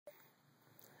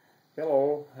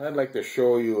Hello, I'd like to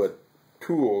show you a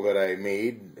tool that I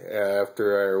made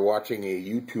after watching a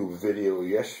YouTube video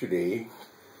yesterday.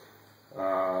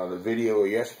 The video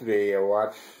yesterday I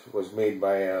watched was made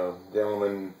by a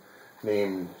gentleman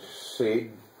named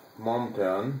Saeid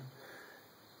Momtahan.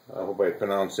 I hope I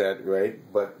pronounced that right,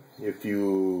 but if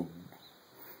you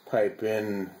type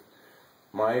in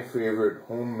my favorite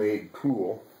homemade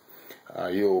tool,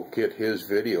 you'll get his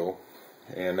video,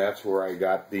 and that's where I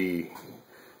got the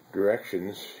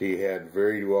directions. He had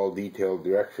very well detailed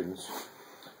directions.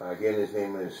 Again, his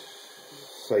name is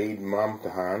Saeid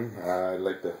Momtahan. I'd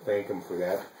like to thank him for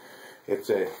that. It's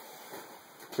a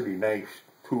pretty nice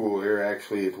tool here.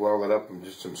 Actually, it's welded up from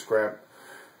just some scrap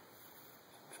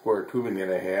square tubing that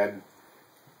I had.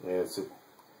 It's a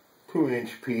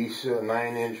 2-inch piece, a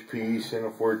 9-inch piece, and a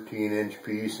 14-inch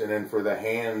piece, and then for the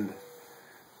hand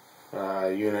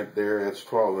unit there, it's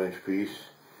 12-inch piece.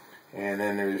 And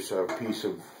then there's a piece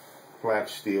of flat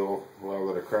steel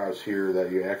welded across here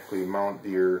that you actually mount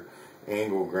your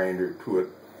angle grinder to it,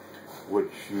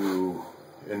 which you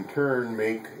in turn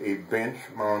make a bench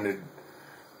mounted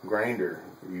grinder.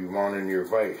 You mount in your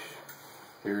vise.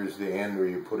 Here's the end where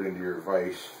you put into your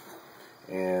vise,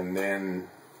 and then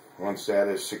once that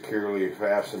is securely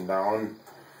fastened down,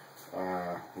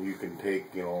 you can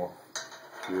take, your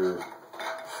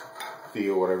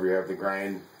steel, whatever you have to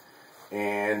grind,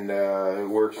 and it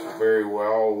works very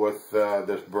well with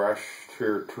this brush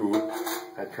here too.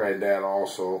 I tried that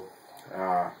also.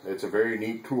 It's a very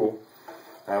neat tool.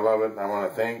 I love it. I want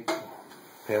to thank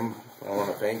him.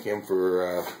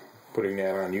 For putting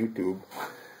that on YouTube.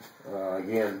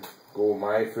 Again, go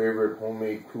my favorite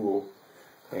homemade tool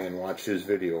and watch his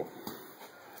video.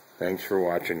 Thanks for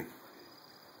watching.